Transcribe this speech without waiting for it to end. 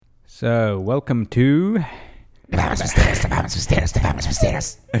So, welcome to The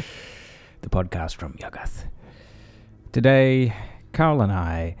podcast from Yuggoth. Today, Carl and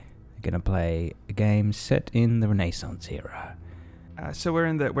I are going to play a game set in the Renaissance era. So we're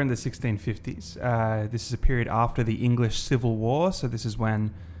in the 1650s. This is a period after the English Civil War. So this is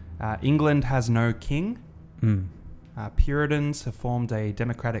when England has no king. Puritans have formed a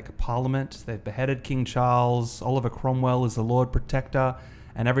democratic parliament. They've beheaded King Charles. Oliver Cromwell is the Lord Protector,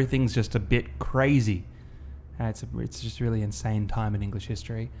 and everything's just a bit crazy. It's just a really insane time in English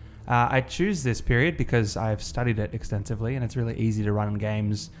history. I choose this period because I've studied it extensively, and it's really easy to run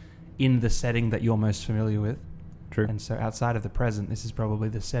games in the setting that you're most familiar with. True. And so outside of the present, this is probably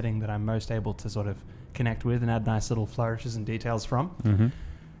the setting that I'm most able to sort of connect with and add nice little flourishes and details from. Mm-hmm.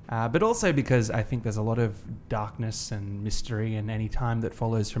 But also because I think there's a lot of darkness and mystery in any time that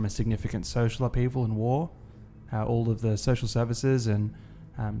follows from a significant social upheaval and war. All of the social services and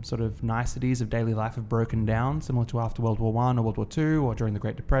sort of niceties of daily life have broken down, similar to after World War I or World War II or during the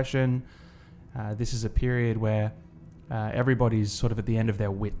Great Depression. This is a period where everybody's sort of at the end of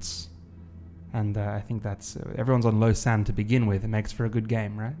their wits. And I think that's... everyone's on low sand to begin with. It makes for a good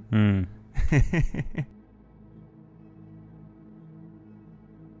game, right? Mm.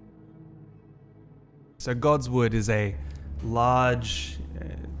 So Godswood is a large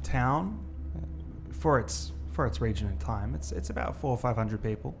town for its region and time. It's about 400 or 500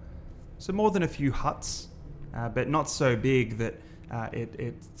 people. So more than a few huts, but not so big that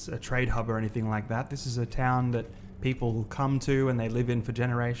it's a trade hub or anything like that. This is a town that people come to and they live in for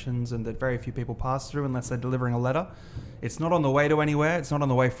generations, and that very few people pass through unless they're delivering a letter. It's not on the way to anywhere. It's not on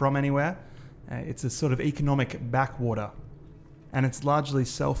the way from anywhere. It's a sort of economic backwater, and it's largely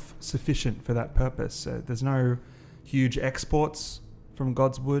self-sufficient for that purpose. There's no huge exports from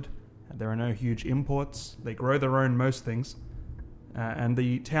Godswood. There are no huge imports. They grow their own most things. And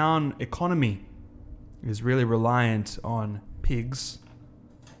the town economy is really reliant on pigs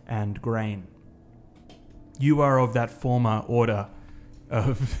and grain. You are of that former order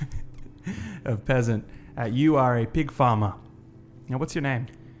of peasant. You are a pig farmer. Now, what's your name?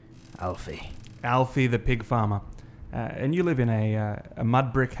 Alfie. Alfie the pig farmer. And you live in a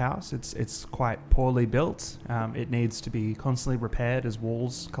mud brick house. It's quite poorly built. It needs to be constantly repaired as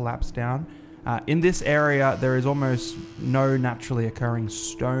walls collapse down. In this area, there is almost no naturally occurring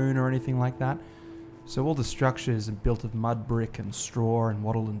stone or anything like that. So all the structures are built of mud brick and straw and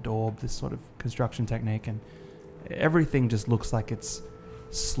wattle and daub, this sort of construction technique, and everything just looks like it's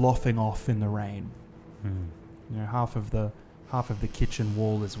sloughing off in the rain. You know, half of the kitchen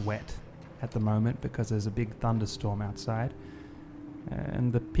wall is wet at the moment because there's a big thunderstorm outside.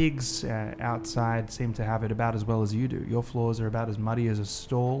 And the pigs outside seem to have it about as well as you do. Your floors are about as muddy as a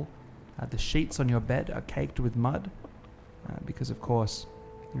stall. The sheets on your bed are caked with mud because, of course,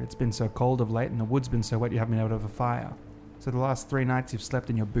 it's been so cold of late and the wood's been so wet you haven't been able to have a fire. So the last 3 nights you've slept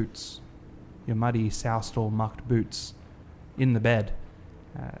in your boots, your muddy, sow-stall mucked boots, in the bed.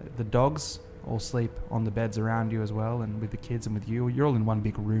 The dogs all sleep on the beds around you as well, and with the kids and with you. You're all in one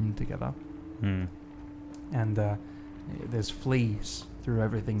big room together. And there's fleas through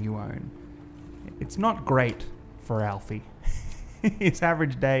everything you own. It's not great for Alfie. His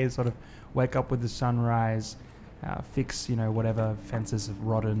average day is sort of wake up with the sunrise, fix, whatever fences have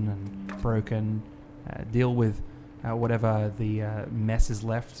rotten and broken, deal with whatever the mess is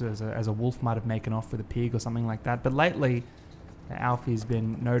left as a wolf might have making off with a pig or something like that. But lately, Alfie's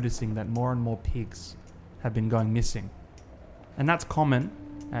been noticing that more and more pigs have been going missing. And that's common.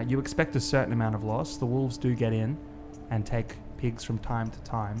 You expect a certain amount of loss. The wolves do get in and take pigs from time to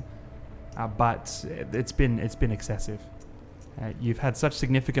time, but it's been excessive. You've had such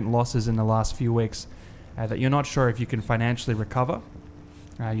significant losses in the last few weeks that you're not sure if you can financially recover.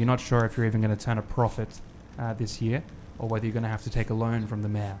 You're not sure if you're even going to turn a profit this year, or whether you're going to have to take a loan from the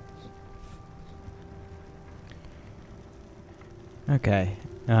mayor. Okay.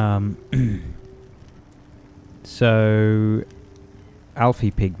 So,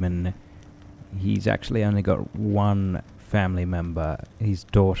 Alfie Pigman, he's actually only got one family member, his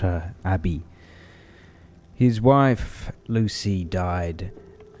daughter, Abby. His wife, Lucy, died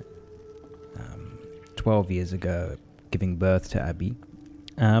 12 years ago, giving birth to Abby.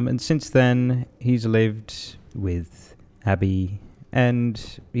 And since then, he's lived with Abby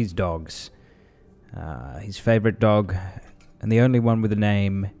and his dogs. His favourite dog, and the only one with a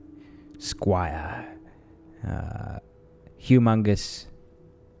name, Squire. Humongous,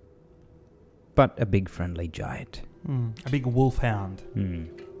 but a big friendly giant. A big wolfhound.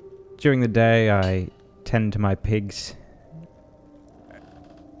 During the day, I tend to my pigs.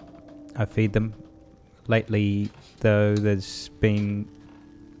 I feed them. Lately, though, there's been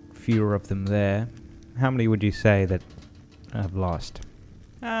fewer of them there. How many would you say that I've lost?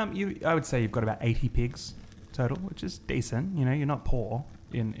 I would say you've got about 80 pigs total, which is decent. You know, you're not poor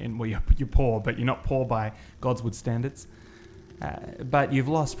well, you're poor, but you're not poor by Godswood standards. But you've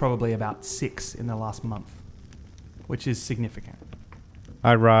lost probably about 6 in the last month, which is significant.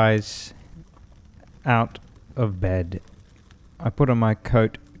 I rise out of bed. I put on my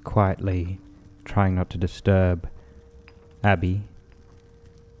coat quietly, trying not to disturb Abby,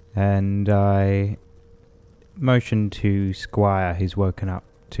 and I motion to Squire, who's woken up,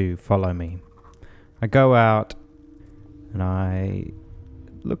 to follow me. I go out and I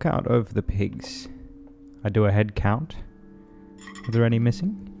look out over the pigs. I do a head count. Are there any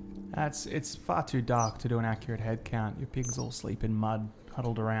missing? It's far too dark to do an accurate head count. Your pigs all sleep in mud,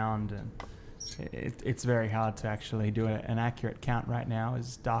 huddled around, and it's very hard to actually do an accurate count right now,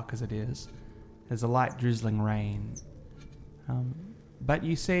 as dark as it is. There's a light drizzling rain. But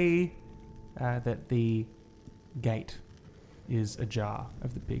you see that the gate is ajar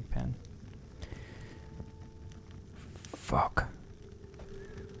of the pig pen. Fuck.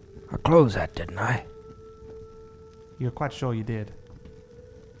 I closed that, didn't I? You're quite sure you did.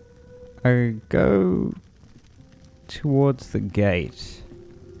 I go towards the gate,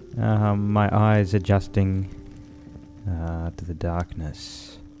 my eyes adjusting to the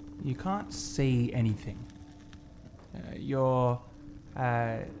darkness. You can't see anything. Your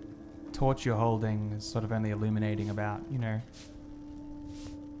torch you're holding is sort of only illuminating about,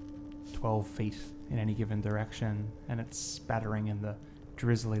 12 feet in any given direction, and it's spattering in the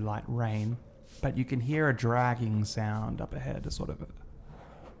drizzly light rain. But you can hear a dragging sound up ahead, a sort of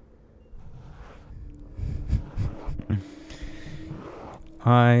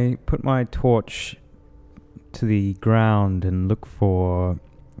I put my torch to the ground and look for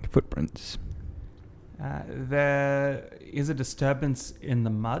footprints. There is a disturbance in the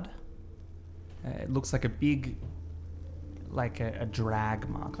mud. It looks like a big, a drag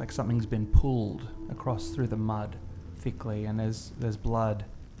mark, like something's been pulled across through the mud thickly, and there's blood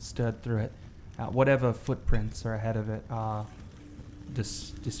stirred through it. Whatever footprints are ahead of it are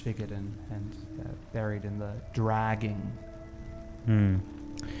disfigured and buried in the dragging.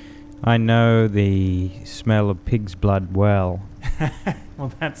 I know the smell of pig's blood well.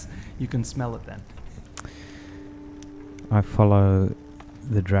 Well, you can smell it then. I follow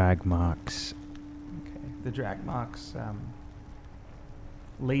the drag marks. Okay, the drag marks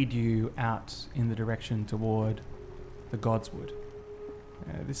lead you out in the direction toward the Godswood.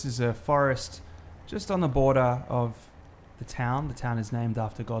 This is a forest just on the border of the town. The town is named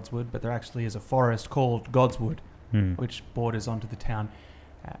after Godswood, but there actually is a forest called Godswood, which borders onto the town.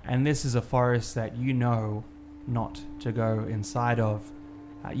 And this is a forest that you know not to go inside of.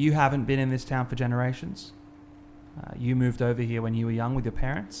 You haven't been in this town for generations. You moved over here when you were young with your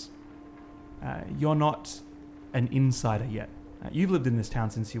parents. You're not an insider yet. You've lived in this town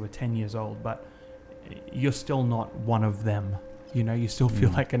since you were 10 years old, but you're still not one of them. You still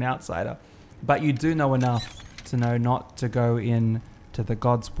feel like an outsider. But you do know enough to know not to go in to the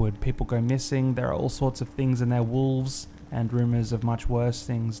Godswood. People go missing. There are all sorts of things in there. Wolves and rumors of much worse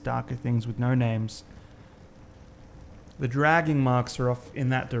things, darker things with no names. The dragging marks are off in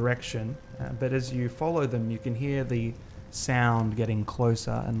that direction, but as you follow them, you can hear the sound getting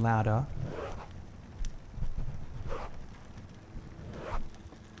closer and louder.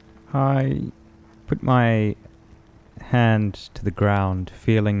 I put my hand to the ground,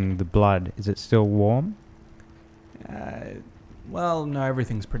 feeling the blood. Is it still warm? Well, no,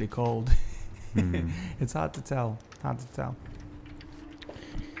 everything's pretty cold. It's hard to tell.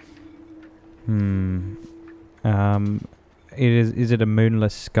 Is it a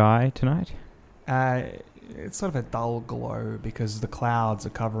moonless sky tonight? It's sort of a dull glow because the clouds are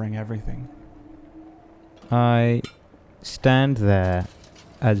covering everything. I stand there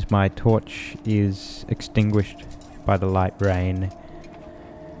as my torch is extinguished by the light rain,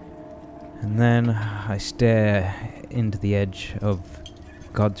 and then I stare into the edge of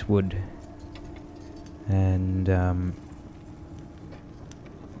Godswood and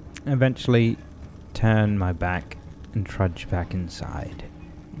eventually turn my back and trudge back inside.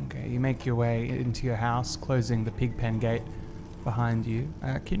 Okay, you make your way into your house, closing the pig pen gate behind you.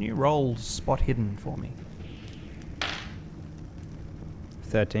 Can you roll spot hidden for me?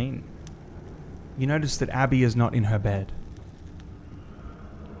 13. You notice that Abby is not in her bed.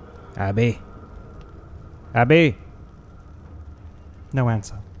 Abby? No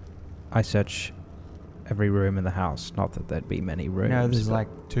answer. I search every room in the house. Not that there'd be many rooms. No, there's like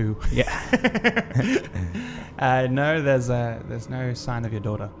 2. Yeah. No, there's no sign of your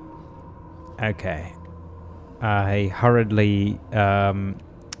daughter. Okay. I hurriedly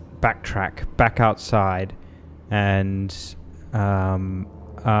backtrack back outside, and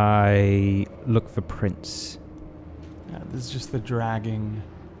I look for prints, This is just the dragging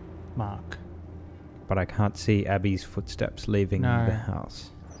mark. but I can't see Abby's footsteps leaving No. the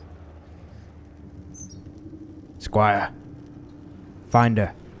house. Squire, find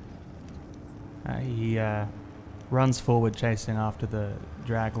her. He runs forward, chasing after the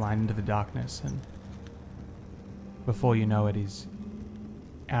drag line into the darkness, and before you know it, he's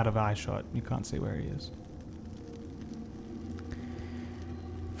out of eyeshot. You can't see where he is.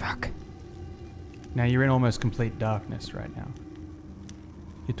 Fuck. Now you're in almost complete darkness right now.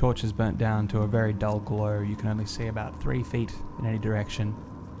 Your torch is burnt down to a very dull glow. You can only see about 3 feet in any direction.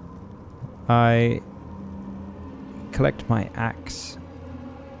 I collect my axe,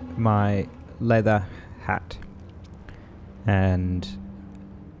 my leather hat, and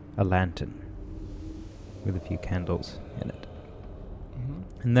a lantern with a few candles in it.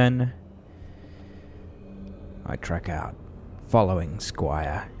 And then I trek out, following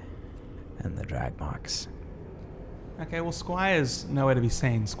Squire and the drag marks. Okay, well, Squire's nowhere to be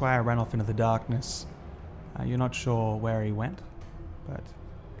seen. Squire ran off into the darkness. You're not sure where he went, but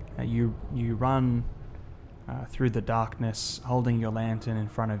you run through the darkness, holding your lantern in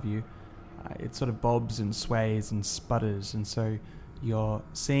front of you. It sort of bobs and sways and sputters, and so you're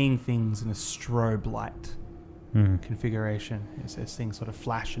seeing things in a strobe light configuration. As things sort of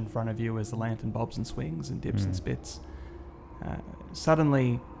flash in front of you as the lantern bobs and swings and dips and spits.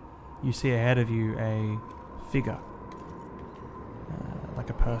 Suddenly, you see ahead of you a figure, like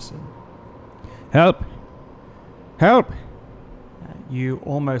a person. Help! Help! You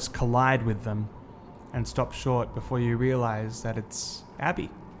almost collide with them and stop short before you realize that it's Abby,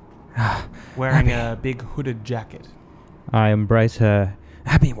 wearing a big hooded jacket. I embrace her.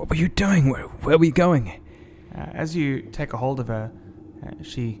 Abby, what were you doing? Where were you going? As you take a hold of her,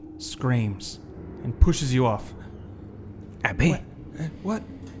 she screams and pushes you off. Abby? What?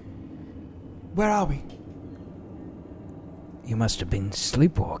 Where are we? You must have been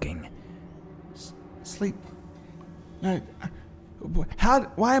sleepwalking. Sleep? No.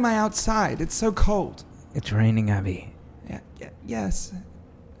 Why am I outside? It's so cold. It's raining, Abby. Yes.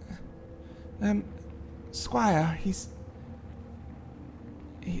 Squire,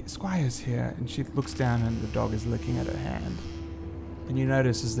 Squire's here, and she looks down and the dog is licking at her hand. And you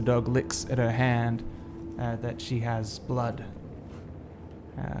notice as the dog licks at her hand that she has blood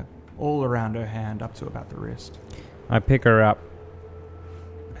all around her hand up to about the wrist. I pick her up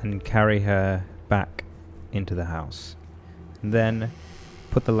and carry her back into the house. Then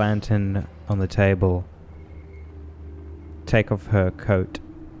put the lantern on the table, take off her coat,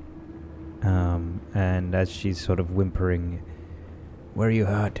 and as she's sort of whimpering, "Where are you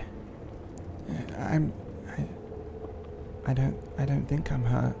hurt?" I don't think I'm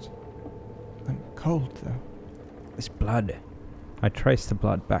hurt. I'm cold though. This blood. I trace the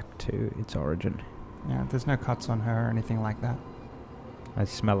blood back to its origin. Yeah, there's no cuts on her or anything like that. I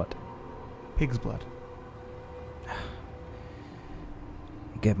smell it. Pig's blood.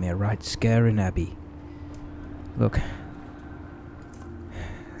 You gave me a right scaring, Abby. Look,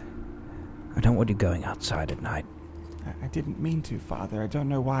 I don't want you going outside at night. I didn't mean to, Father. I don't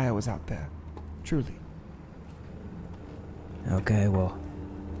know why I was out there. Truly. Okay, well,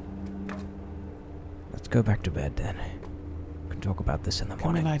 let's go back to bed then. We can talk about this in the Can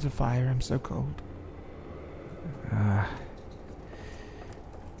morning. we light a fire? I'm so cold.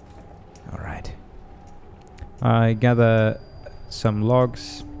 Alright. I gather some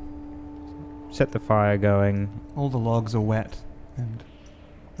logs, set the fire going. All the logs are wet and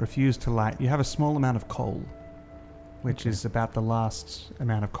refuse to light. You have a small amount of coal, which is about the last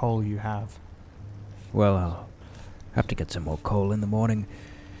amount of coal you have. Well, I'll have to get some more coal in the morning,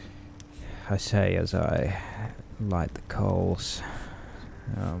 I say as I light the coals.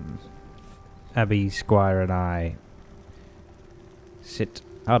 Abby, Squire, and I sit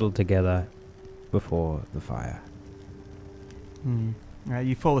huddled together before the fire.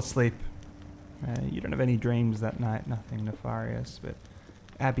 You fall asleep. You don't have any dreams that night, nothing nefarious, but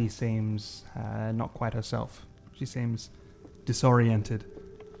Abby seems not quite herself. She seems disoriented.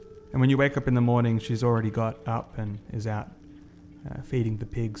 And when you wake up in the morning, she's already got up and is out feeding the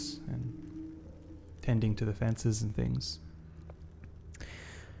pigs and tending to the fences and things.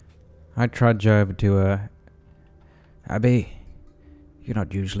 I trudge over to her. Abby, you're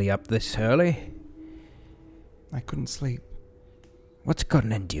not usually up this early. I couldn't sleep. What's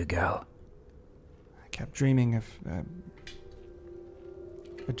gotten into you, girl? I kept dreaming of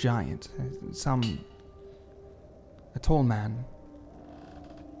a giant, a tall man.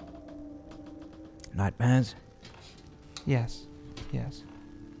 Nightmares? Yes.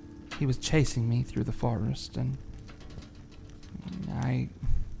 he was chasing me through the forest, and I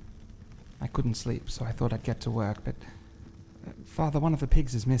couldn't sleep, so I thought I'd get to work, but Father, one of the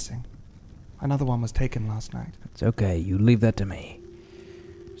pigs is missing. Another one was taken last night. It's okay, you leave that to me.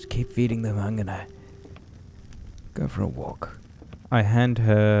 Just keep feeding them, I'm gonna go for a walk. I hand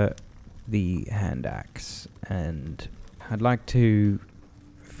her the hand axe, and I'd like to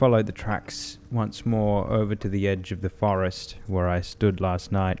follow the tracks once more over to the edge of the forest where I stood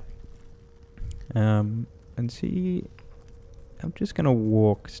last night. And see, I'm just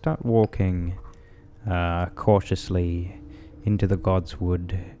gonna start walking cautiously into the God's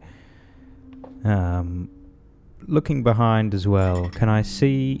Wood. Looking behind as well. Can I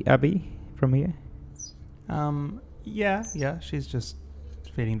see Abby from here? Yeah, she's just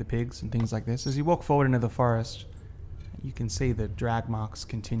feeding the pigs and things like this. As you walk forward into the forest, you can see the drag marks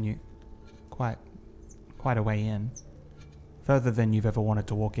continue quite a way in. Further than you've ever wanted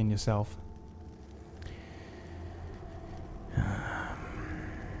to walk in yourself.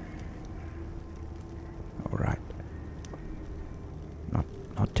 All right. Not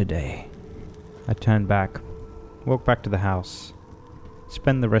today. I turn back, walk back to the house,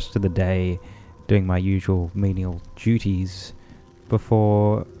 spend the rest of the day doing my usual menial duties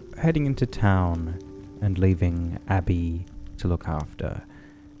before heading into town and leaving Abby to look after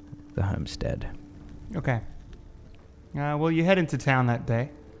the homestead. Okay. Well, you head into town that day,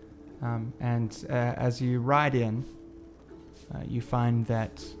 and as you ride in, you find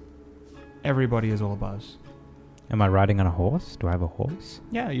that everybody is all abuzz. Am I riding on a horse? Do I have a horse?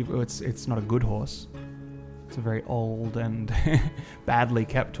 Yeah, it's not a good horse. It's a very old and badly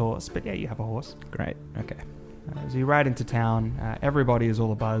kept horse, but yeah, you have a horse. Great, okay. As you ride into town, everybody is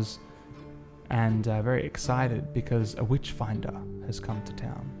all abuzz and very excited because a witchfinder has come to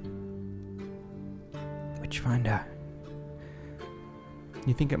town. Witchfinder?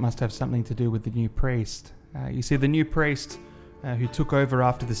 You think it must have something to do with the new priest. You see, the new priest who took over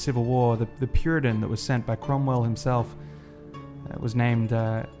after the Civil War, the Puritan that was sent by Cromwell himself, was named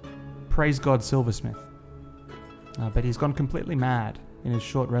Praise God Silversmith. But he's gone completely mad in his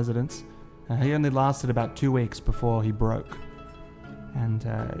short residence. He only lasted about 2 weeks before he broke. And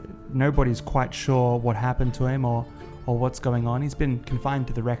nobody's quite sure what happened to him or what's going on. He's been confined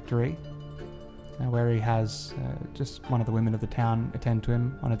to the rectory, where he has just one of the women of the town attend to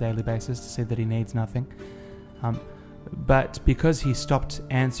him on a daily basis to see that he needs nothing. But because he stopped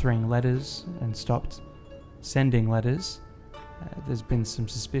answering letters and stopped sending letters, there's been some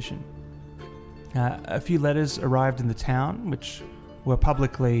suspicion. A few letters arrived in the town, which were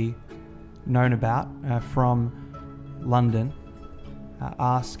publicly known about from London,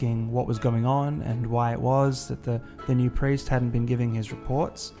 asking what was going on and why it was that the new priest hadn't been giving his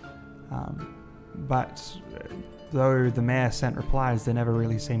reports. But though the mayor sent replies, they never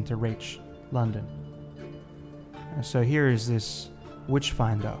really seemed to reach London. So here is this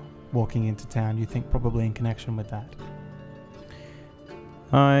witchfinder walking into town, you think probably in connection with that.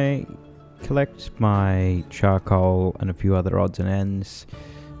 I collect my charcoal and a few other odds and ends,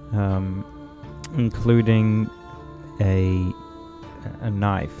 including a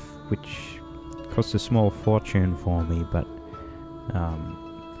knife, which cost a small fortune for me, but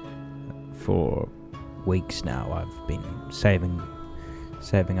for weeks now I've been saving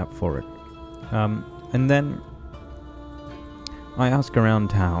up for it. And then I ask around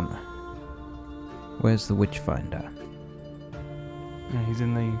town, where's the witchfinder? Yeah, he's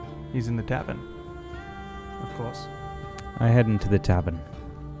in the tavern, of course. I head into the tavern.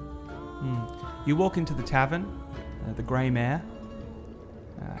 You walk into the tavern, the Grey Mare,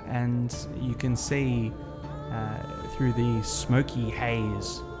 and you can see through the smoky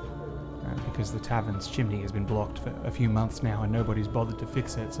haze, because the tavern's chimney has been blocked for a few months now and nobody's bothered to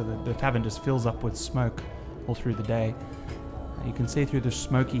fix it, so the tavern just fills up with smoke all through the day. You can see through the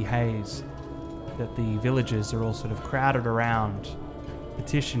smoky haze that the villagers are all sort of crowded around,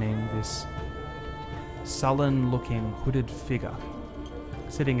 petitioning this sullen-looking hooded figure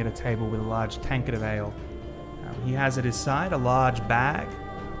sitting at a table with a large tankard of ale. He has at his side a large bag,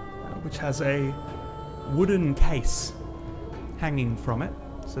 which has a wooden case hanging from it,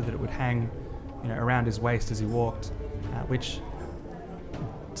 so that it would hang, around his waist as he walked, which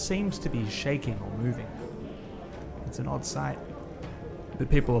seems to be shaking or moving. It's an odd sight. But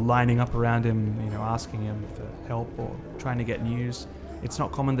people are lining up around him, asking him for help or trying to get news. It's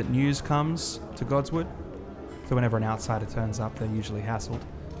not common that news comes to Godswood, so whenever an outsider turns up, they're usually hassled.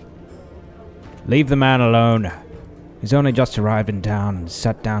 Leave the man alone. He's only just arrived in town and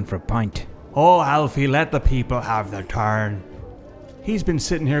sat down for a pint. Oh, Alfie, let the people have their turn. He's been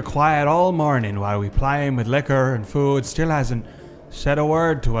sitting here quiet all morning while we ply him with liquor and food, still hasn't said a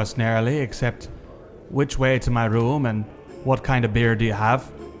word to us nearly, except which way to my room and what kind of beer do you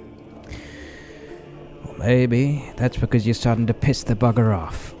have? Well, maybe that's because you're starting to piss the bugger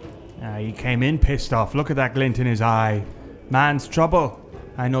off. He came in pissed off. Look at that glint in his eye. Man's trouble.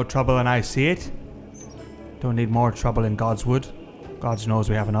 I know trouble and I see it. Don't need more trouble in God's wood. God knows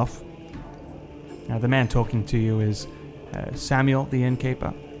we have enough. The man talking to you is Samuel, the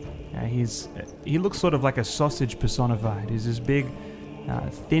innkeeper. He looks sort of like a sausage personified. He's this big,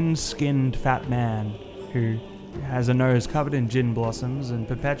 thin-skinned fat man who has a nose covered in gin blossoms and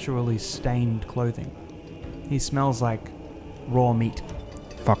perpetually stained clothing. He smells like raw meat.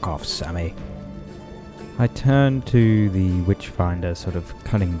 Fuck off, Sammy. I turn to the Witchfinder, sort of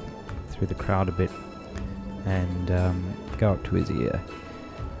cutting through the crowd a bit, and go up to his ear.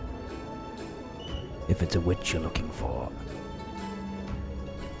 If it's a witch you're looking for,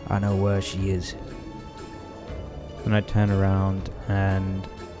 I know where she is. And I turn around and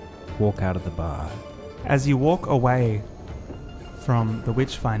walk out of the bar. As you walk away from the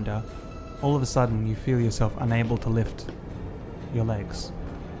Witchfinder, all of a sudden you feel yourself unable to lift your legs.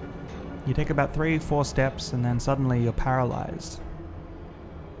 You take about 3-4 steps and then suddenly you're paralyzed.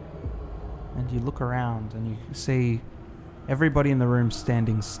 And you look around and you see everybody in the room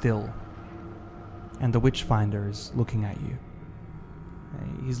standing still. And the Witchfinder is looking at you.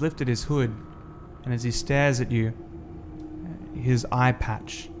 He's lifted his hood, and as he stares at you, his eye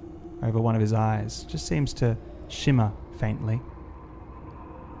patch over one of his eyes just seems to shimmer faintly.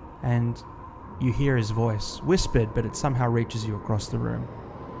 And you hear his voice, whispered, but it somehow reaches you across the room.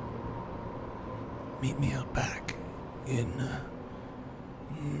 Meet me out back in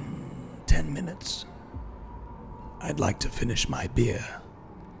 10 minutes. I'd like to finish my beer.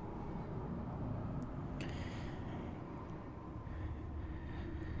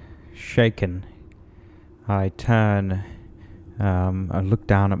 Shaken, I turn, I look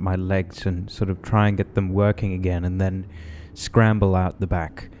down at my legs and sort of try and get them working again, and then scramble out the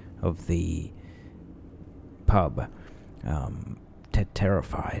back of the pub,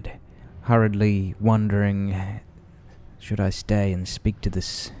 terrified, hurriedly wondering, should I stay and speak to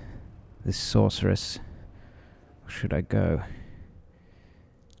this sorceress, or should I go?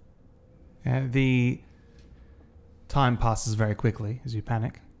 The time passes very quickly as you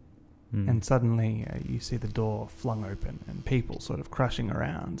panic. And suddenly you see the door flung open and people sort of crushing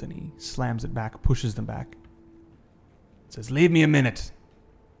around, and he slams it back, pushes them back. Says, "Leave me a minute.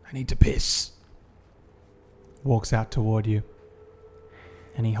 I need to piss." Walks out toward you,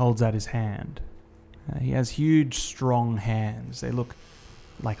 and he holds out his hand. He has huge, strong hands. They look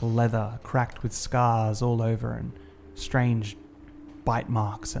like leather, cracked with scars all over and strange bite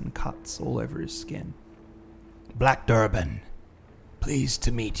marks and cuts all over his skin. "Black Durban, pleased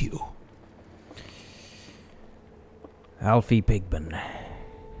to meet you." Alfie Pigman.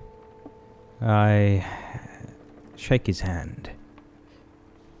 I shake his hand.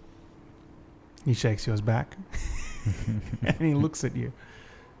 He shakes yours back. And he looks at you,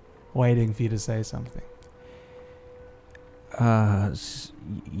 waiting for you to say something.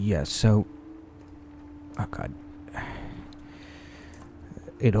 Yeah, so... Oh, God.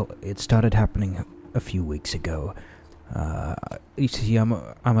 It started happening a few weeks ago. You see, I'm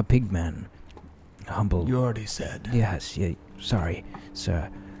a pig man. Humble... You already said. Yes, yeah, sorry, sir.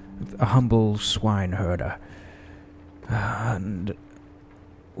 A humble swine herder. And...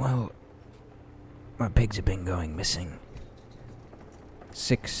 Well... My pigs have been going missing.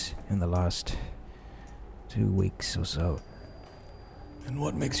 6 in the last 2 weeks or so. And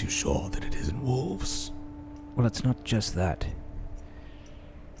what makes you sure that it isn't wolves? Well, it's not just that.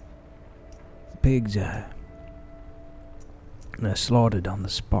 The pigs are slaughtered on the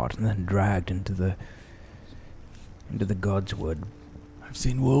spot and then dragged into the God's Wood. I've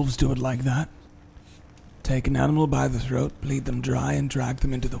seen wolves do it like that. Take an animal by the throat, bleed them dry, and drag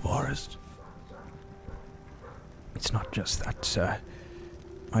them into the forest. It's not just that, sir.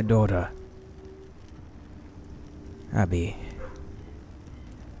 My daughter, Abby,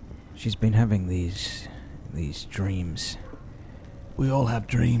 she's been having these dreams. We all have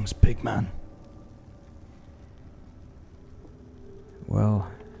dreams, Pigman. Well,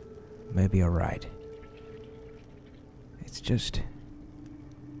 maybe you're right. It's just...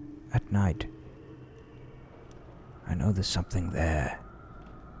 at night, I know there's something there.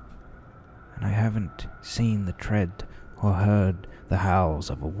 And I haven't seen the tread or heard the howls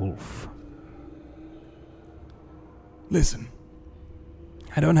of a wolf. Listen,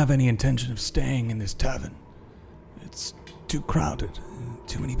 I don't have any intention of staying in this tavern. It's too crowded,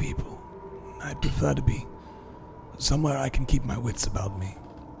 too many people. I'd prefer to be somewhere I can keep my wits about me.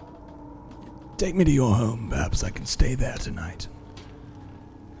 Take me to your home, perhaps I can stay there tonight.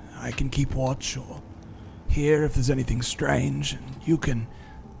 I can keep watch or hear if there's anything strange, and you can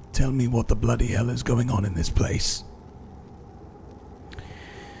tell me what the bloody hell is going on in this place.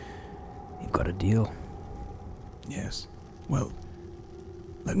 You've got a deal. Yes. Well,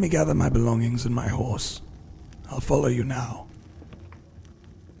 let me gather my belongings and my horse. I'll follow you now.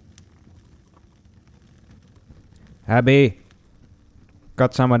 Abby,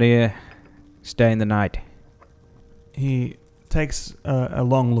 got somebody staying the night. He takes a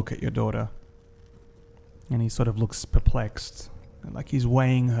long look at your daughter, and he sort of looks perplexed, like he's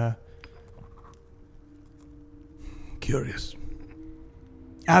weighing her. Curious.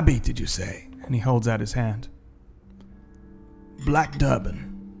 Abby, did you say? And he holds out his hand. Black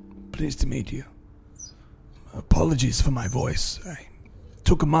Durban. Pleased to meet you. Apologies for my voice. I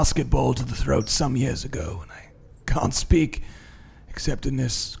took a musket ball to the throat some years ago, and I can't speak except in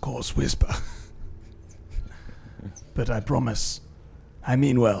this coarse whisper. But I promise, I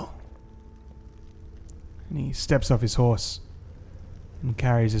mean well. And he steps off his horse and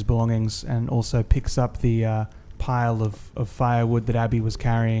carries his belongings, and also picks up the pile of firewood that Abby was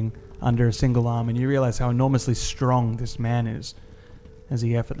carrying under a single arm, and you realize how enormously strong this man is as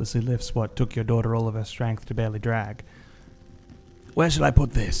he effortlessly lifts what took your daughter all of her strength to barely drag. Where should I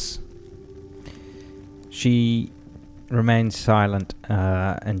put this? She remains silent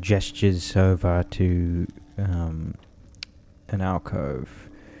and gestures over to an alcove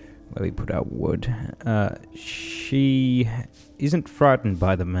where we put our wood. She isn't frightened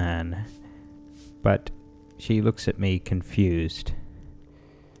by the man, but she looks at me confused.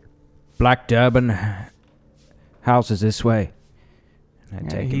 Black Durban, house is this way. And I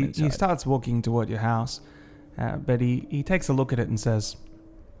take him inside. He starts walking toward your house, but he takes a look at it and says,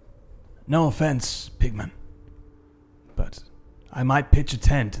 No offense, Pigman, but I might pitch a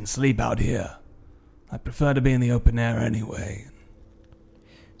tent and sleep out here. I prefer to be in the open air anyway.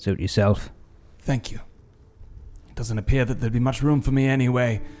 Suit yourself. Thank you. It doesn't appear that there'd be much room for me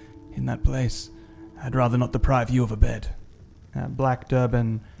anyway in that place. I'd rather not deprive you of a bed. Black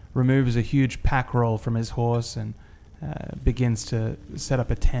Durban removes a huge pack roll from his horse and begins to set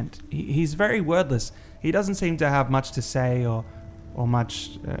up a tent. He's very wordless. He doesn't seem to have much to say or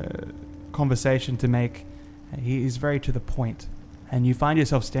much conversation to make. He's very to the point. And you find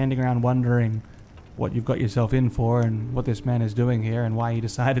yourself standing around wondering what you've got yourself in for and what this man is doing here and why you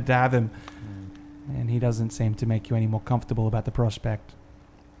decided to have him. And he doesn't seem to make you any more comfortable about the prospect.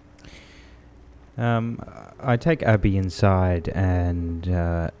 I take Abby inside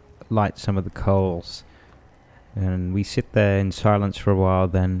and light some of the coals. And we sit there in silence for a while,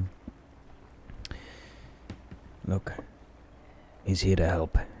 then... Look, he's here to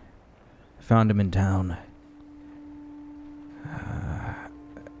help. Found him in town.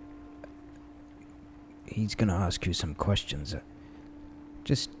 He's gonna ask you some questions.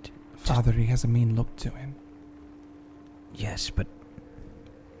 Father, he has a mean look to him. Yes, but...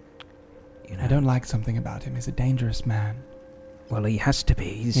 You know, I don't like something about him. He's a dangerous man. Well, he has to be.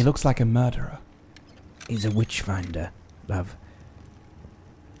 He looks like a murderer. He's a witch finder, love.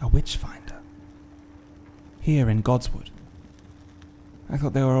 A witch finder? Here in Godswood? I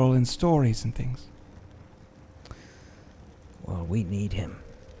thought they were all in stories and things. Well, we need him.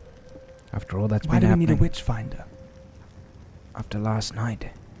 After all that's Why been do we happening. need a witch finder? After last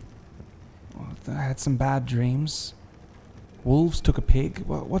night. Well, I had some bad dreams. Wolves took a pig.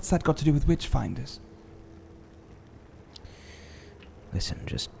 Well, what's that got to do with witch finders? Listen,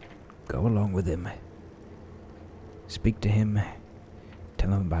 just go along with him. Speak to him.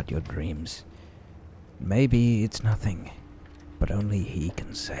 Tell him about your dreams. Maybe it's nothing, but only he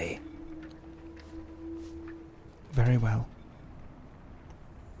can say. Very well.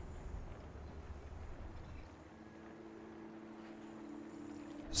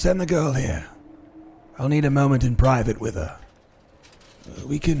 Send the girl here. I'll need a moment in private with her.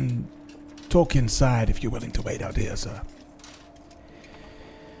 We can talk inside if you're willing to wait out here, sir.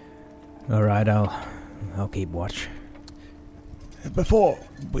 All right, I'll keep watch. Before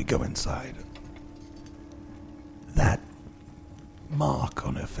we go inside, that mark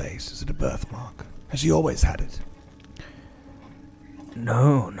on her face, is it a birthmark? Has she always had it?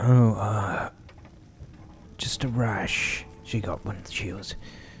 No, just a rash she got when she was,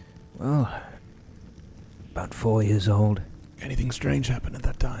 well, about 4 years old. Anything strange happened at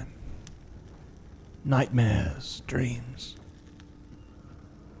that time? Nightmares, dreams?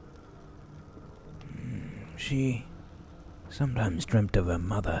 She sometimes dreamt of her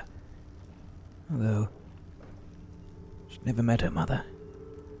mother, although she never met her mother.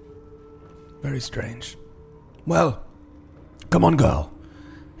 Very strange. Well, come on, girl.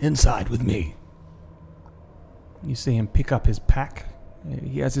 Inside with me. You see him pick up his pack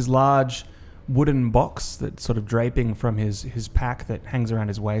He has his large wooden box that's sort of draping from his pack that hangs around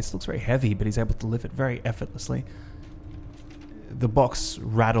his waist. Looks very heavy, but he's able to lift it very effortlessly. The box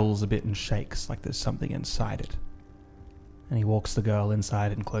rattles a bit and shakes like there's something inside it. And he walks the girl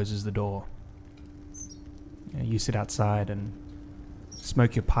inside and closes the door. You sit outside and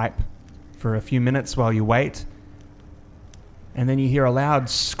smoke your pipe for a few minutes while you wait. And then you hear a loud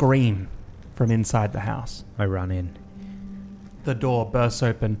scream from inside the house. I run in. The door bursts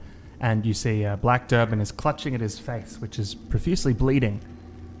open and you see Black Durban is clutching at his face, which is profusely bleeding.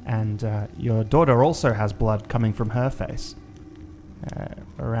 And your daughter also has blood coming from her face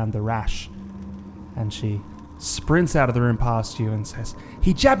around the rash. And she sprints out of the room past you and says,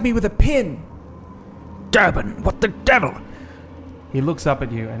 "He jabbed me with a pin!" Durban, what the devil? He looks up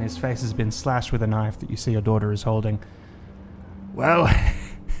at you and his face has been slashed with a knife that you see your daughter is holding. "Well,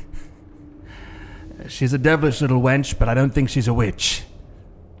 she's a devilish little wench, but I don't think she's a witch.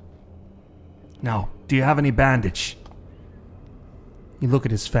 Now, do you have any bandage?" You look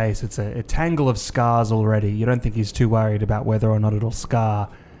at his face. It's a tangle of scars already. You don't think he's too worried about whether or not it'll scar.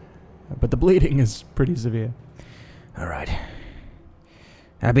 But the bleeding is pretty severe. All right.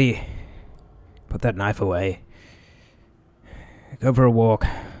 Abby, put that knife away. Go for a walk.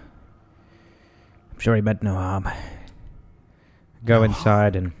 I'm sure he meant no harm. Go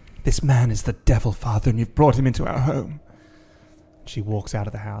inside and... This man is the devil, Father, and you've brought him into our home. She walks out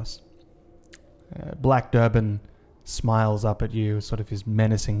of the house. Black Durban smiles up at you, sort of his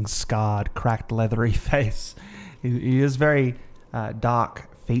menacing, scarred, cracked, leathery face. He is very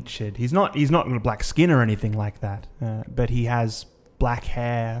dark-featured. He's not got black skin or anything like that, but he has black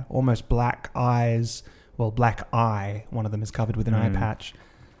hair, almost black eyes. Well, black eye. One of them is covered with an eye patch.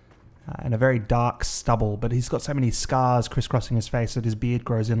 And a very dark stubble, but he's got so many scars crisscrossing his face that his beard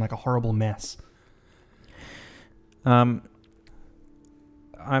grows in like a horrible mess. I'm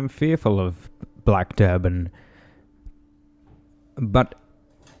fearful of Black Durban, but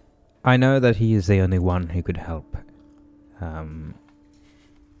I know that he is the only one who could help.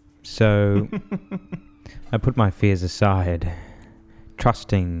 So I put my fears aside,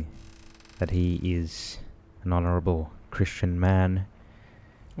 trusting that he is an honorable Christian man.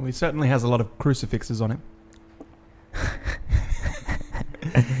 Well, he certainly has a lot of crucifixes on him.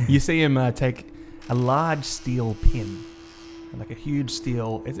 You see him take a large steel pin, like a huge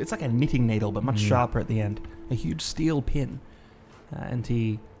steel... It's like a knitting needle, but much sharper at the end. A huge steel pin. And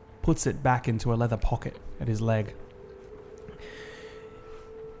he puts it back into a leather pocket at his leg.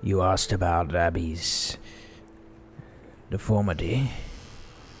 You asked about Abby's deformity.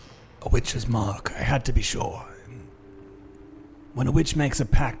 A witch's mark, I had to be sure. When a witch makes a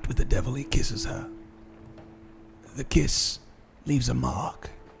pact with the devil, he kisses her. The kiss leaves a mark,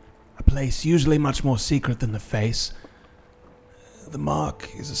 a place usually much more secret than the face. The mark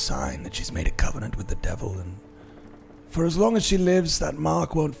is a sign that she's made a covenant with the devil, and for as long as she lives, that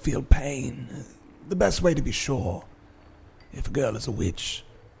mark won't feel pain. The best way to be sure, if a girl is a witch,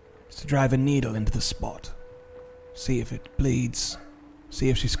 is to drive a needle into the spot. See if it bleeds. See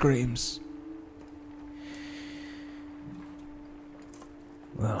if she screams.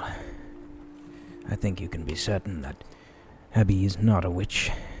 Well, I think you can be certain that Abby is not a witch.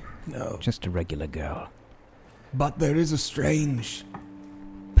 No. Just a regular girl. But there is a strange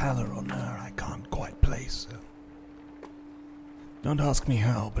pallor on her I can't quite place. Don't ask me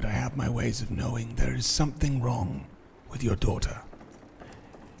how, but I have my ways of knowing there is something wrong with your daughter.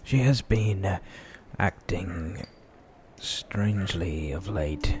 She has been acting strangely of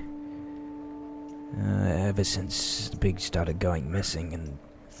late. Ever since the pig started going missing and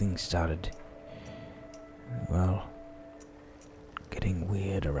things started, well, getting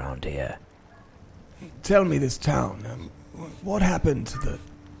weird around here. Tell me this town. What happened to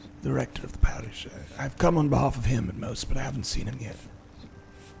the rector of the parish? I've come on behalf of him at most, but I haven't seen him yet.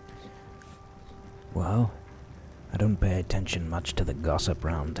 Well, I don't pay attention much to the gossip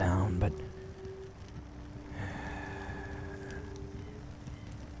round town, but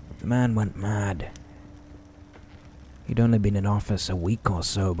the man went mad. He'd only been in office a week or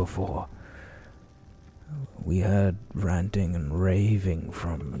so before we heard ranting and raving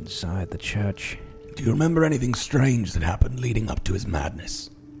from inside the church. Do you remember anything strange that happened leading up to his madness?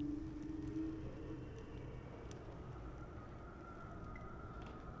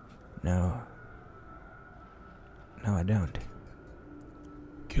 No, I don't.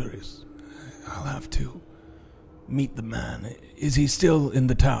 Curious. I'll have to meet the man. Is he still in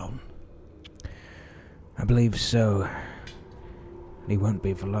the town? I believe so. He won't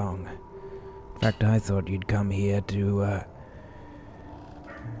be for long. In fact, I thought you'd come here to,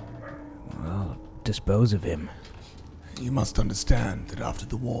 dispose of him. You must understand that after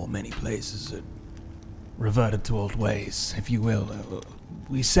the war, many places had reverted to old ways, if you will.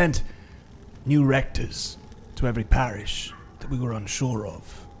 We sent new rectors to every parish that we were unsure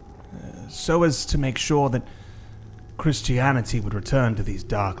of, so as to make sure that Christianity would return to these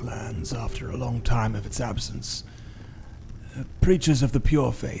dark lands after a long time of its absence. Preachers of the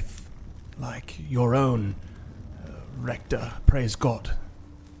pure faith, like your own rector, praise God.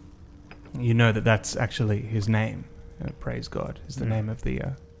 You know that that's actually his name. Praise God is the name of the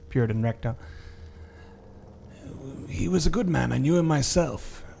Puritan rector. He was a good man. I knew him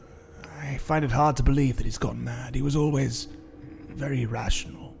myself. I find it hard to believe that he's gone mad. He was always very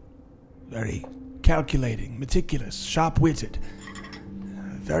rational, very calculating, meticulous, sharp-witted.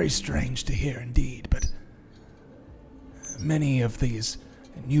 Very strange to hear indeed, but many of these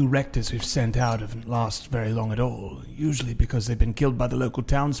new rectors we've sent out haven't lasted very long at all, usually because they've been killed by the local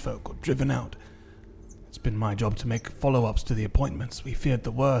townsfolk or driven out. It's been my job to make follow-ups to the appointments. We feared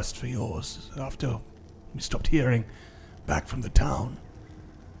the worst for yours after we stopped hearing back from the town.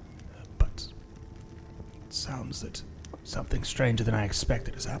 But it sounds that something stranger than I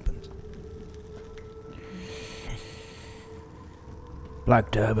expected has happened. Black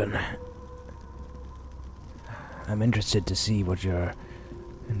Turban. I'm interested to see what your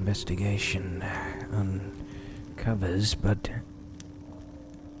investigation uncovers, but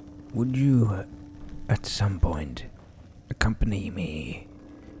would you, at some point, accompany me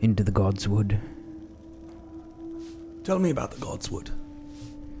into the Godswood? Tell me about the Godswood.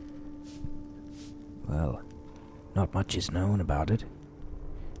 Well, not much is known about it.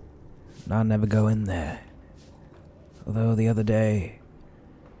 I'll never go in there. Although the other day,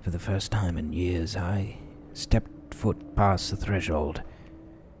 for the first time in years, I stepped foot past the threshold.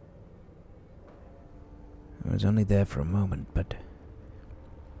 I was only there for a moment, but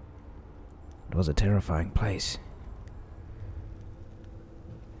it was a terrifying place.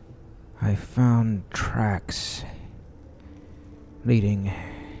 I found tracks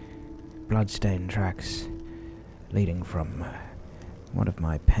bloodstained tracks leading from one of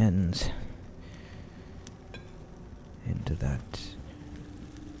my pens into that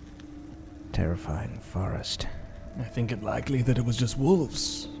terrifying forest. I think it likely that it was just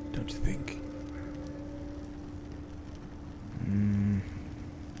wolves, don't you think?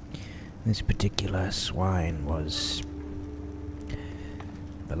 This particular swine was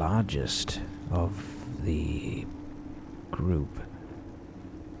the largest of the group.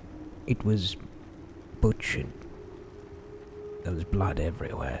 It was butchered. There was blood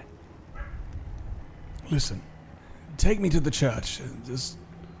everywhere. Listen, take me to the church. There's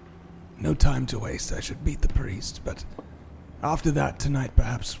no time to waste. I should meet the priest, but after that, tonight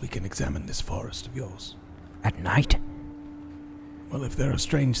perhaps we can examine this forest of yours. At night? Well, if there are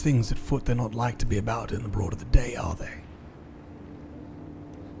strange things afoot, they're not like to be about in the broad of the day, are they?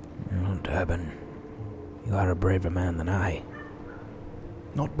 Oh, Durban, you are a braver man than I.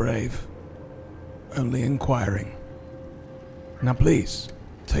 Not brave. Only inquiring. Now please,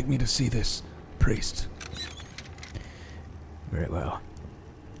 take me to see this priest. Very well.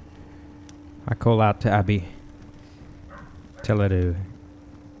 I call out to Abby. Tell her to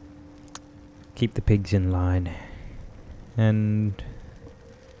keep the pigs in line. And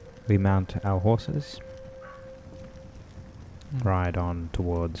we mount our horses. Ride on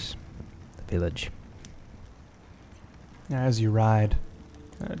towards the village. As you ride,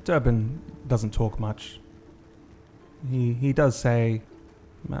 Durban doesn't talk much. He does say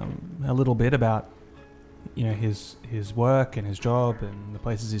a little bit about, his work and his job and the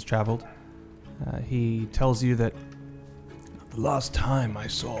places he's traveled. He tells you that the last time I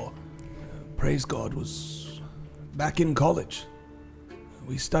saw Praise God was back in college.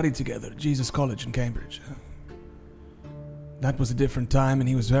 We studied together at Jesus College in Cambridge. That was a different time, and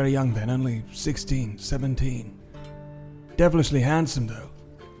he was very young then, only 16, 17. Devilishly handsome, though.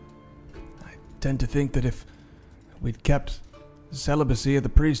 I tend to think that if we'd kept celibacy at the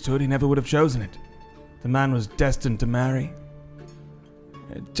priesthood, he never would have chosen it. The man was destined to marry.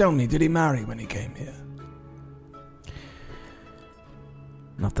 Tell me, did he marry when he came here?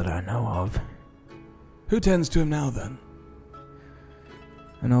 Not that I know of. Who tends to him now, then?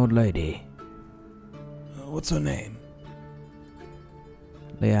 An old lady. What's her name?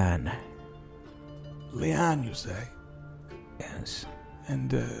 Leanne. Leanne, you say? Yes.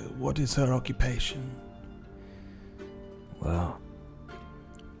 And what is her occupation? Well,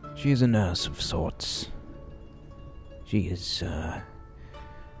 she is a nurse of sorts. She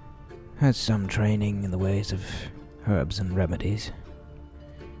has some training in the ways of herbs and remedies.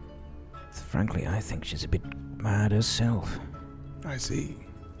 Frankly, I think she's a bit mad herself. I see.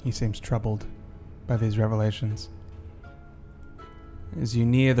 he seems troubled by these revelations. As you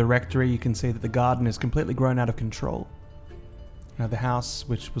near the rectory, you can see that the garden is completely grown out of control. Now, the house,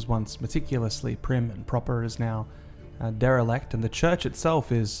 which was once meticulously prim and proper, is now derelict, and the church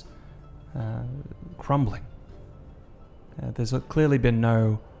itself is crumbling. There's clearly been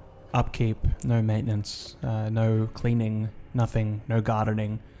no upkeep, no maintenance, no cleaning, nothing, no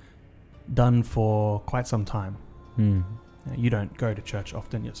gardening done for quite some time. You don't go to church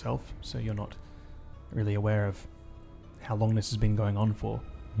often yourself, so you're not really aware of how long this has been going on for.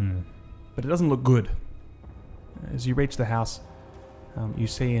 But it doesn't look good. As you reach the house, you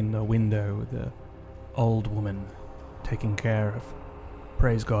see in the window the old woman taking care of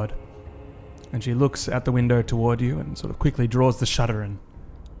Praise God. And she looks out the window toward you and sort of quickly draws the shutter and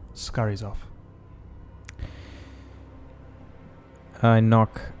scurries off. I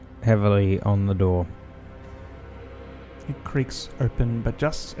knock heavily on the door. It creaks open, but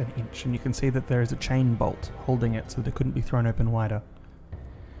just an inch, and you can see that there is a chain bolt holding it so that it couldn't be thrown open wider.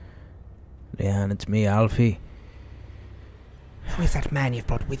 Leanne, it's me, Alfie. Who is that man you've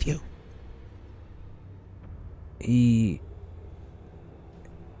brought with you?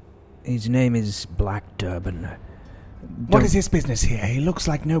 His name is Black Durban. What is his business here? He looks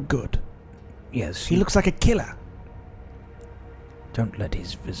like no good. Yes. He looks like a killer. Don't let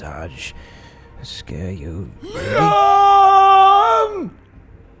his visage scare you. Leon!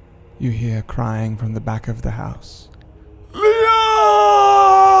 You hear crying from the back of the house. Leon!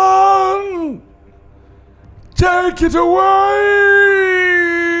 Take it away!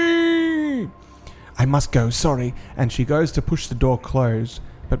 I must go, sorry. And she goes to push the door closed,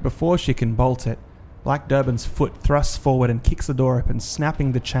 but before she can bolt it, Black Durban's foot thrusts forward and kicks the door open,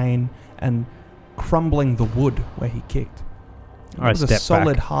 snapping the chain and crumbling the wood where he kicked. It was a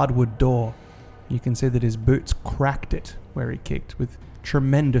solid hardwood door. You can see that his boots cracked it where he kicked with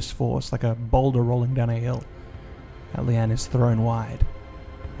tremendous force, like a boulder rolling down a hill. Leanne is thrown wide,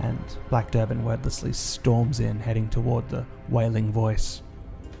 and Black Durban wordlessly storms in, heading toward the wailing voice.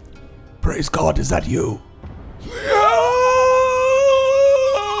 Praise God, is that you? Leon!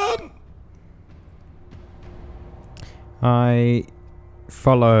 I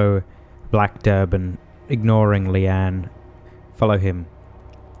follow Black Durban, ignoring Leanne. Follow him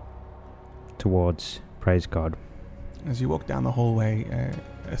towards Praise God. As you walk down the hallway,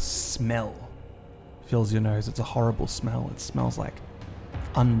 a smell fills your nose. It's a horrible smell. It smells like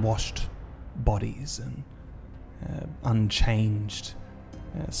unwashed bodies and unchanged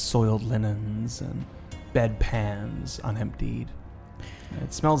soiled linens and bedpans unemptied.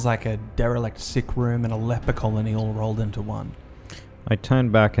 It smells like a derelict sick room and a leper colony all rolled into one. I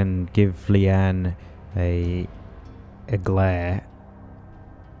turn back and give Leanne a glare.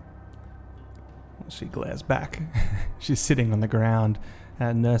 She glares back. She's sitting on the ground,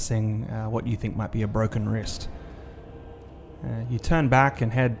 nursing what you think might be a broken wrist. You turn back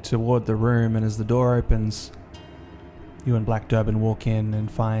and head toward the room, and as the door opens, you and Black Durban walk in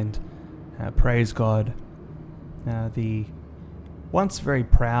and find Praise God, the once very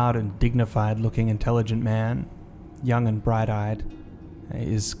proud and dignified-looking intelligent man, young and bright-eyed,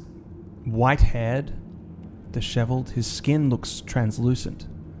 is white-haired, disheveled. His skin looks translucent.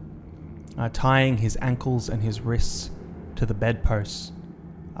 Tying his ankles and his wrists to the bedposts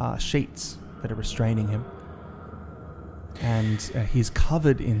are sheets that are restraining him. And he's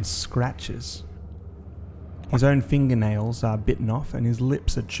covered in scratches. His own fingernails are bitten off and his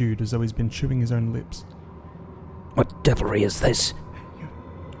lips are chewed as though he's been chewing his own lips. What devilry is this?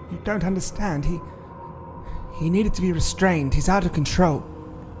 You don't understand. He needed to be restrained. He's out of control.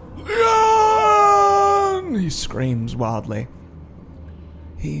 Leon! He screams wildly.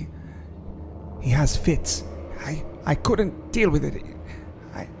 He has fits. I couldn't deal with it.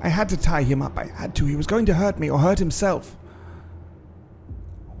 I had to tie him up. I had to. He was going to hurt me or hurt himself.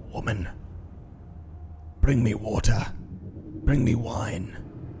 Woman, bring me water. Bring me wine.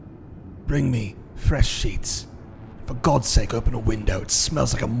 Bring me fresh sheets. For God's sake, open a window. It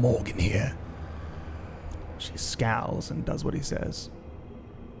smells like a morgue in here. She scowls and does what he says.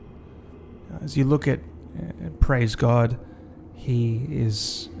 As you look at Praise God, he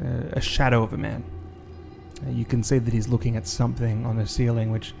is a shadow of a man. You can see that he's looking at something on the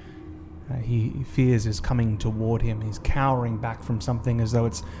ceiling which he fears is coming toward him. He's cowering back from something as though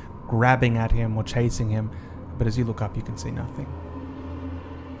it's grabbing at him or chasing him. But as you look up, you can see nothing.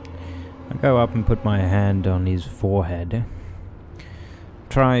 I go up and put my hand on his forehead.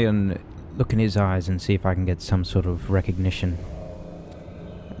 Try and look in his eyes and see if I can get some sort of recognition.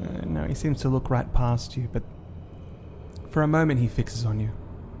 No, he seems to look right past you, but for a moment he fixes on you.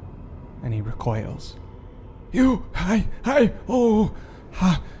 And he recoils. You,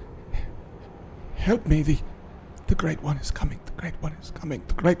 help me. The The Great One is coming. The Great One is coming.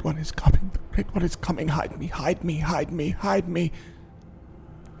 The Great One is coming. The Great One is coming. Hide me, hide me, hide me, hide me.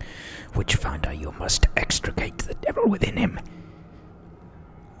 Witchfinder, you must extricate the devil within him.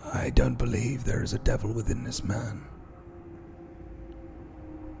 I don't believe there is a devil within this man.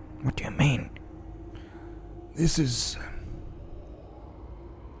 What do you mean? This is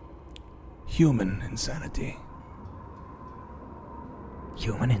human insanity.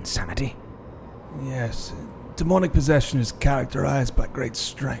 Human insanity? Yes, demonic possession is characterized by great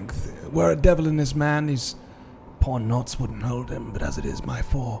strength. Were a devil in this man, these pawn knots wouldn't hold him, but as it is, my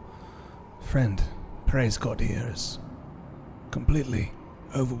friend, praise God, here is completely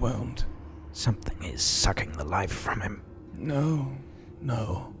overwhelmed. Something is sucking the life from him. No.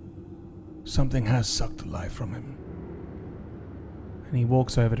 Something has sucked the life from him. And he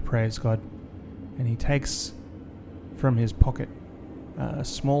walks over to Praise God, and he takes from his pocket a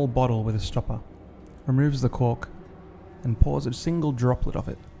small bottle with a stopper, removes the cork, and pours a single droplet of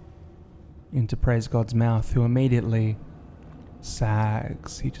it into Praise God's mouth, who immediately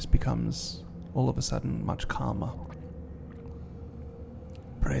sags. He just becomes, all of a sudden, much calmer.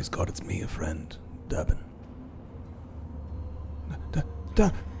 Praise God, it's me, a friend, Durbin.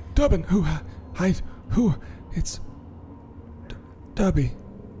 Durbin, who? It's Derby.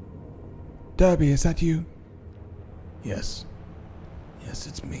 Derby, is that you? Yes,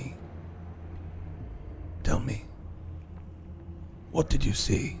 it's me. Tell me, what did you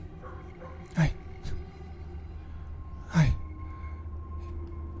see?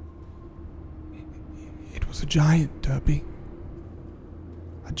 It was a giant, Derby.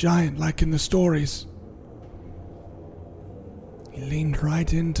 A giant like in the stories. He leaned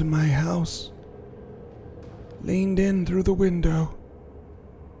right into my house. Leaned in through the window.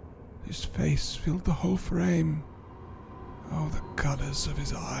 His face filled the whole frame. Oh, the colors of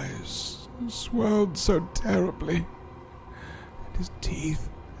his eyes swirled so terribly. And his teeth.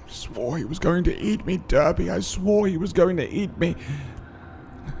 I swore he was going to eat me, Derby. I swore he was going to eat me.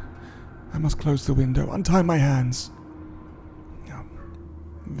 I must close the window, untie my hands.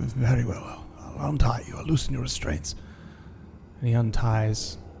 Very well. I'll untie you. I'll loosen your restraints. And he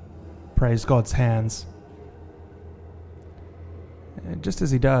unties Praise God's hands. And just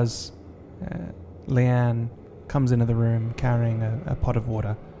as he does, Leanne comes into the room carrying a pot of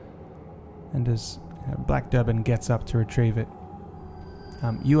water. And as Black Durbin gets up to retrieve it,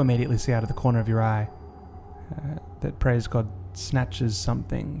 you immediately see out of the corner of your eye that Praise God snatches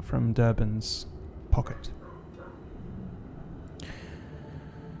something from Durbin's pocket.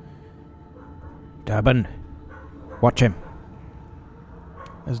 Durbin, watch him.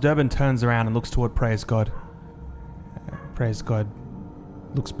 As Durbin turns around and looks toward Praise God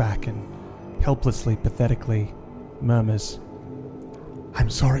looks back and helplessly, pathetically murmurs, I'm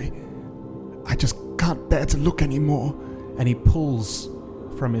sorry. I just can't bear to look anymore. and he pulls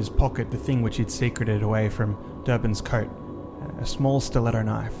from his pocket the thing which he'd secreted away from Durbin's coat, a small stiletto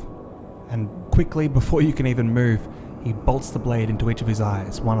knife. And quickly, before you can even move, he bolts the blade into each of his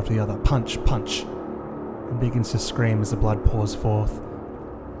eyes, one after the other. Punch, punch. And begins to scream as the blood pours forth.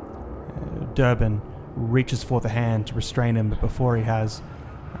 Durbin reaches forth a hand to restrain him, but before he has,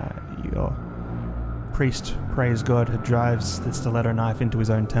 your priest, Praise God, drives the stiletto knife into his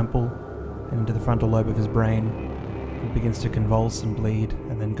own temple and into the frontal lobe of his brain. He begins to convulse and bleed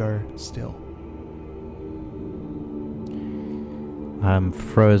and then go still. I'm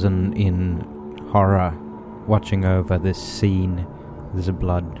frozen in horror, watching over this scene as the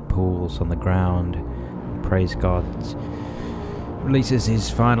blood pools on the ground. Praise God releases his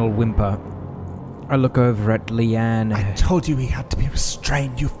final whimper. I look over at Leanne. I told you he had to be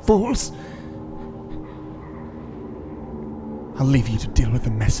restrained, you fools! I'll leave you to deal with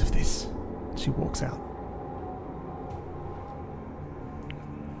the mess of this. She walks out.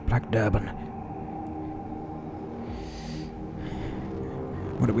 Black Durbin.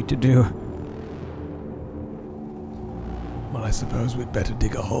 What are we to do? Well, I suppose we'd better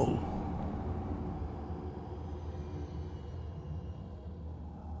dig a hole.